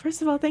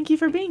First of all, thank you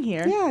for being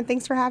here. Yeah,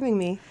 thanks for having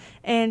me.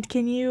 And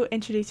can you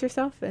introduce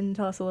yourself and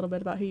tell us a little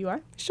bit about who you are?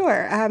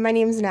 Sure. My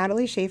name is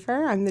Natalie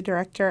Chaffer. I'm the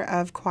director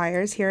of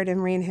choirs here at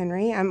Emory and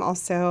Henry. I'm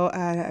also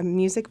a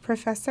music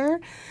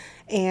professor,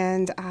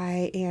 and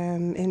I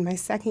am in my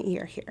second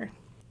year here.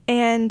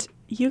 And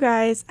you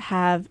guys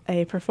have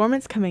a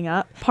performance coming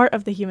up. Part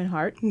of the Human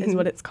Heart is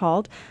what it's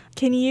called.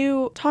 Can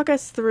you talk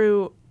us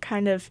through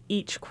kind of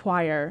each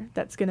choir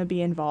that's going to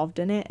be involved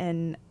in it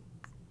and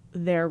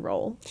their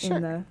role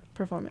in the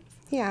performance?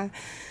 Yeah.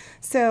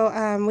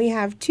 So we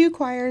have two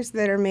choirs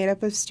that are made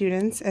up of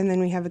students, and then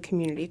we have a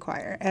community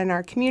choir. And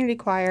our community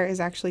choir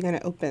is actually going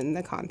to open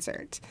the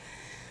concert.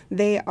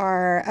 They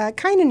are a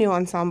kind of new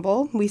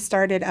ensemble. We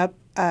started up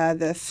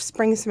the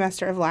spring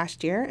semester of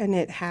last year, and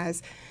it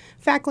has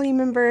faculty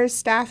members,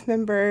 staff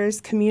members,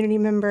 community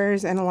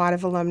members, and a lot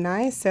of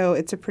alumni. So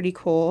it's a pretty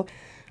cool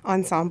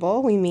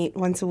ensemble. We meet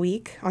once a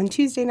week on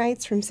Tuesday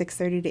nights from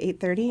 6:30 to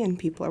 8:30, and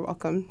people are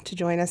welcome to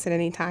join us at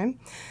any time.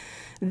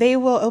 They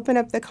will open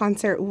up the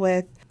concert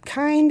with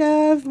kind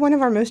of one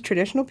of our most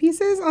traditional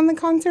pieces on the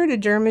concert, a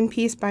German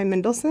piece by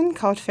Mendelssohn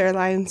called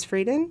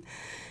Frieden.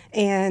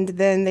 And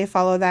then they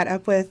follow that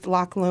up with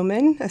Loch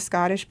Lomond, a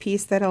Scottish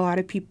piece that a lot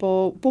of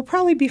people will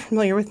probably be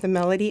familiar with the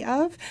melody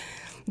of.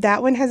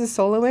 That one has a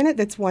solo in it.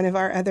 That's one of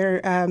our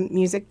other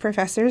music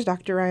professors,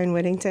 Dr. Ryan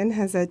Whittington,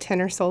 has a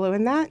tenor solo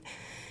in that.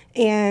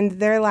 And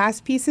their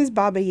last piece is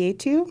Baba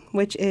Yetu,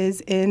 which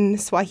is in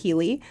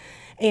Swahili.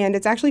 And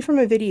it's actually from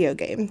a video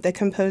game. The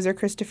composer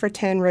Christopher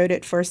Tin wrote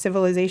it for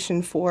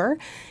Civilization 4,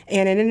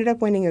 and it ended up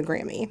winning a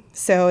Grammy.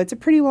 So it's a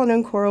pretty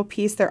well-known choral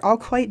piece. They're all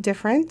quite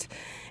different.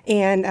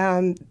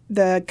 And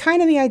the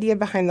kind of the idea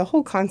behind the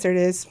whole concert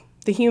is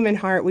the human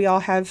heart. We all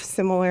have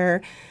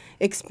similar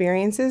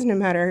experiences, no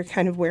matter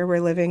kind of where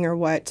we're living or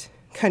what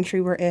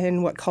country we're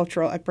in, what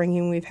cultural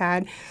upbringing we've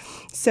had.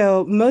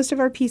 So most of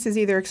our pieces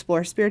either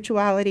explore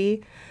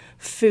spirituality,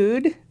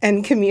 food,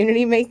 and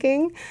community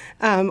making,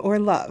 or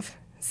love.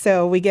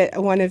 So we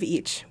get one of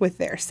each with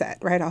their set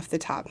right off the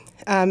top.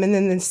 And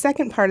then the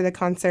second part of the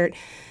concert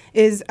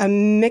is a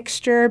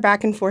mixture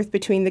back and forth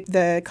between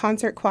the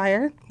concert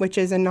choir, which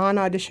is a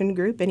non-audition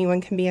group. Anyone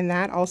can be in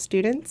that, all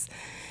students,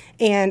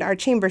 and our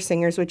chamber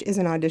singers, which is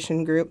an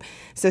audition group.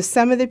 So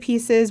some of the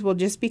pieces will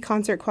just be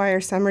concert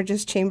choir, some are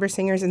just chamber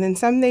singers, and then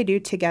some they do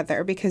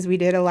together because we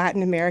did a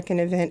Latin American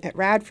event at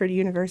Radford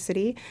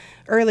University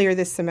earlier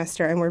this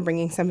semester, and we're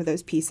bringing some of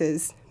those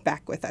pieces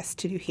back with us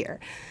to do here.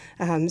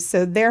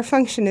 So their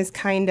function is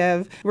kind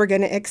of, we're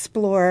going to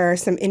explore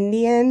some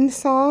Indian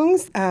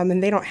songs,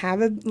 and they don't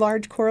have a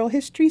large choral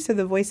history, so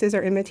the voices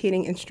are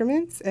imitating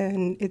instruments,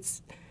 and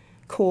it's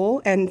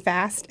cool and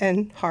fast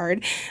and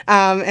hard.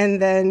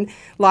 And then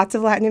lots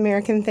of Latin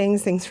American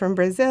things from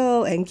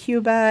Brazil and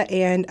Cuba,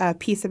 and a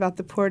piece about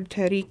the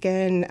Puerto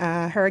Rican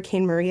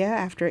Hurricane Maria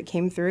after it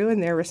came through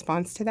and their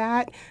response to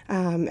that.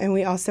 And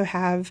we also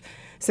have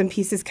some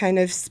pieces kind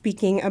of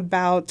speaking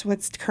about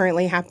what's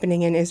currently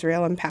happening in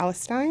Israel and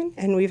Palestine.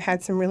 And we've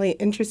had some really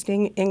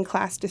interesting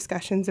in-class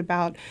discussions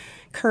about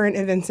current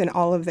events in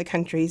all of the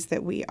countries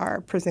that we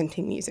are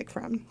presenting music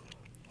from.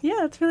 Yeah,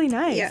 that's really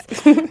nice.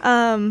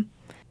 Yeah.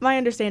 My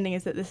understanding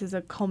is that this is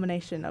a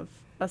culmination of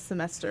a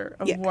semester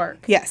of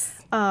work. Yes.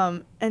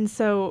 And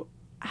so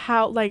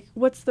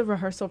what's the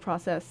rehearsal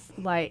process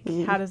like?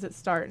 How does it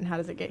start and how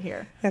does it get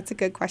here? That's a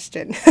good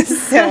question.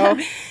 So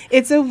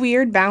it's a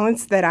weird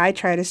balance that I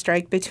try to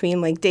strike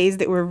between like days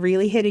that we're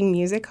really hitting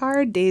music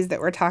hard, days that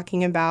we're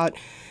talking about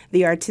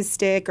the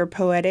artistic or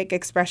poetic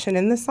expression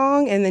in the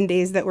song, and then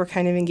days that we're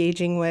kind of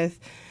engaging with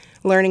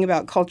learning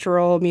about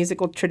cultural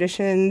musical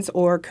traditions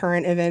or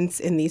current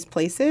events in these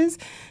places.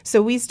 So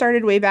we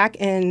started way back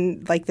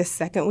in like the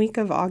second week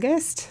of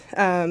August.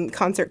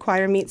 Concert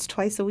choir meets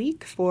twice a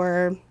week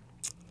for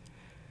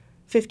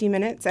 50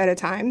 minutes at a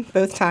time,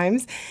 both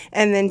times.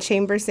 And then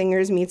chamber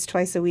singers meets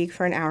twice a week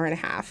for an hour and a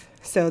half.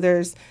 So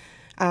there's,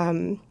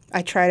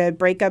 I try to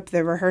break up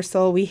the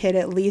rehearsal. We hit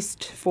at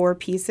least 4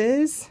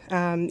 pieces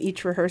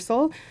each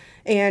rehearsal.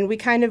 And we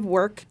kind of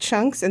work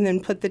chunks and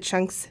then put the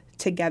chunks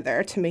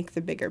together to make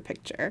the bigger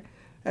picture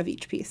of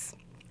each piece.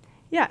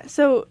 Yeah,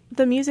 so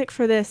the music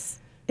for this,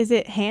 is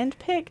it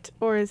hand-picked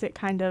or is it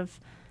kind of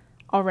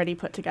already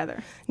put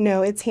together?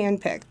 No, it's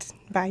hand-picked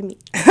by me.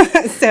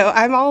 So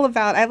I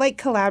like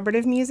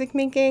collaborative music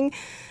making.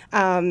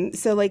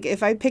 So like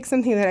if I pick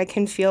something that I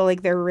can feel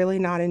like they're really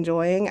not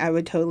enjoying, I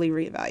would totally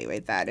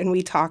reevaluate that. And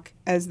we talk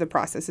as the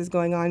process is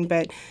going on,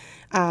 but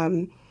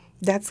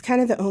that's kind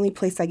of the only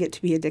place I get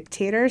to be a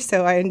dictator.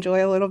 So I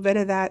enjoy a little bit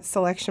of that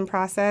selection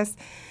process.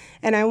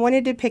 And I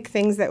wanted to pick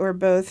things that were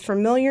both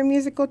familiar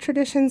musical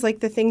traditions,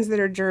 like the things that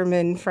are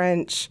German,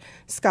 French,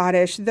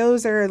 Scottish.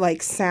 Those are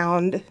like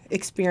sound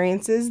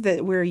experiences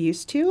that we're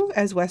used to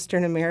as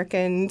Western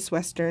Americans,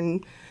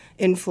 Western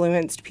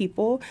influenced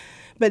people.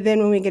 But then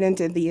when we get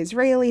into the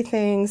Israeli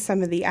things,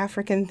 some of the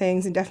African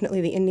things, and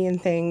definitely the Indian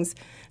things,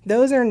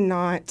 those are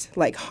not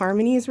like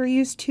harmonies we're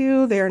used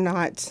to. They're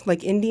not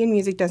like Indian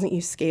music doesn't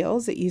use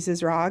scales. It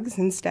uses rags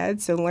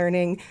instead. So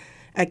learning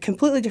a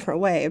completely different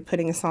way of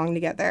putting a song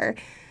together.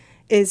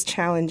 is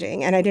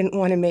challenging. And I didn't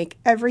want to make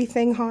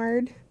everything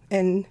hard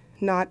and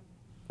not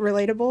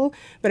relatable,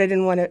 but I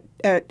didn't want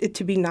it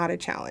to be not a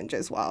challenge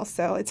as well.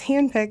 So it's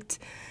handpicked.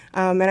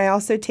 And I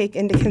also take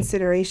into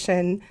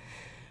consideration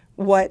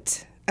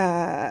what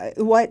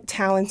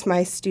talents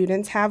my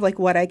students have, like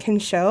what I can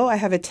show. I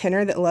have a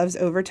tenor that loves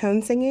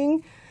overtone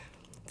singing.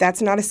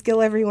 That's not a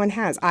skill everyone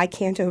has. I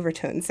can't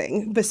overtone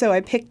sing. But so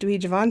I picked Dwi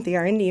Javanthi,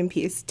 our Indian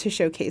piece, to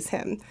showcase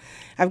him.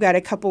 I've got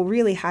a couple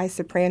really high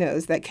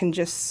sopranos that can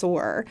just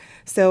soar.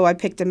 So I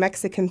picked a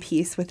Mexican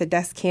piece with a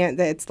descant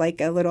that's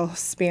like a little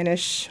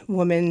Spanish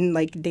woman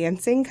like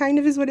dancing, kind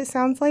of is what it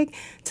sounds like,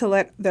 to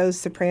let those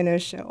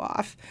sopranos show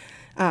off.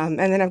 And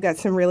then I've got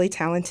some really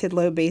talented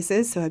low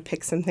basses, so I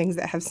picked some things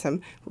that have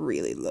some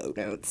really low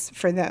notes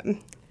for them.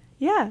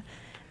 Yeah.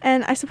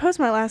 And I suppose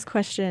my last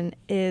question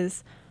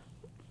is,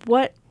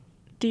 what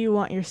do you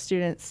want your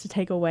students to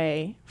take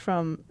away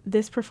from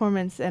this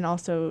performance and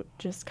also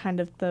just kind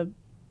of the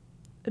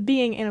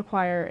being in a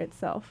choir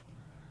itself?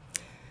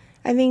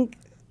 I think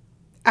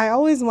I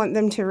always want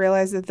them to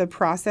realize that the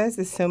process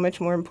is so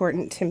much more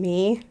important to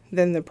me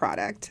than the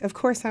product. Of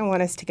course, I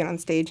want us to get on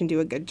stage and do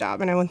a good job,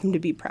 and I want them to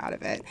be proud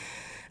of it.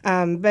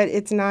 But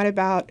it's not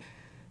about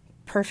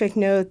perfect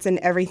notes and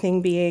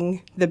everything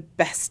being the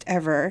best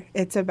ever.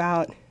 It's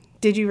about,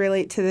 did you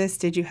relate to this?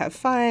 Did you have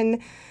fun?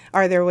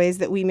 Are there ways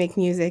that we make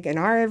music in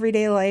our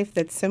everyday life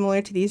that's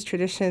similar to these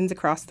traditions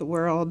across the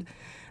world?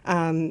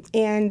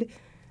 And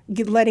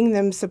letting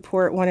them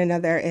support one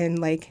another in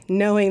like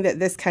knowing that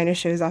this kind of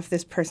shows off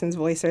this person's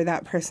voice or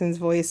that person's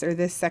voice or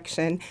this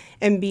section,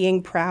 and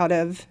being proud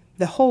of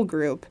the whole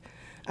group.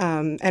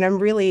 And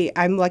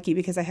I'm lucky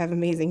because I have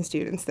amazing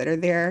students that are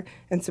there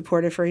and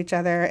supportive for each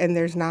other, and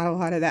there's not a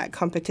lot of that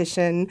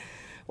competition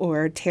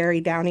or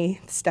Terry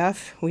Downey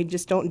stuff. We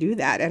just don't do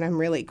that, and I'm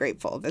really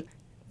grateful that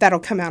that'll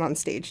come out on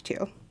stage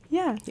too.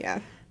 Yeah. Yeah.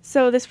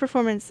 So this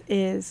performance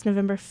is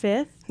November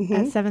 5th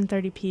at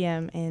 7:30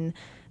 p.m. in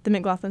the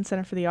McLaughlin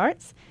Center for the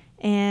Arts,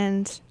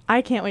 and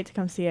I can't wait to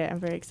come see it. I'm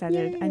very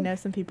excited. Yay. I know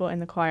some people in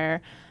the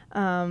choir.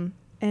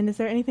 And is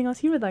there anything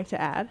else you would like to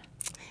add?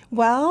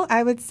 Well,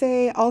 I would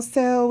say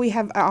also we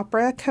have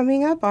opera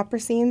coming up, opera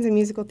scenes and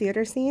musical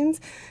theater scenes.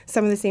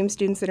 Some of the same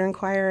students that are in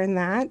choir in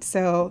that,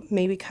 so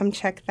maybe come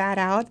check that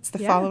out. It's the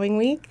following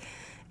week.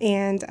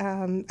 And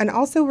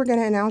also we're going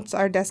to announce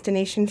our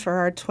destination for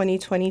our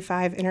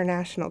 2025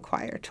 International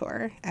Choir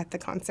Tour at the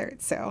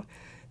concert. So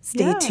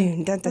stay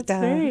tuned. Dun, dun, That's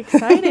dun. very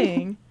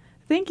exciting.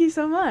 Thank you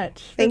so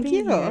much. Thank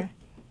you. Here.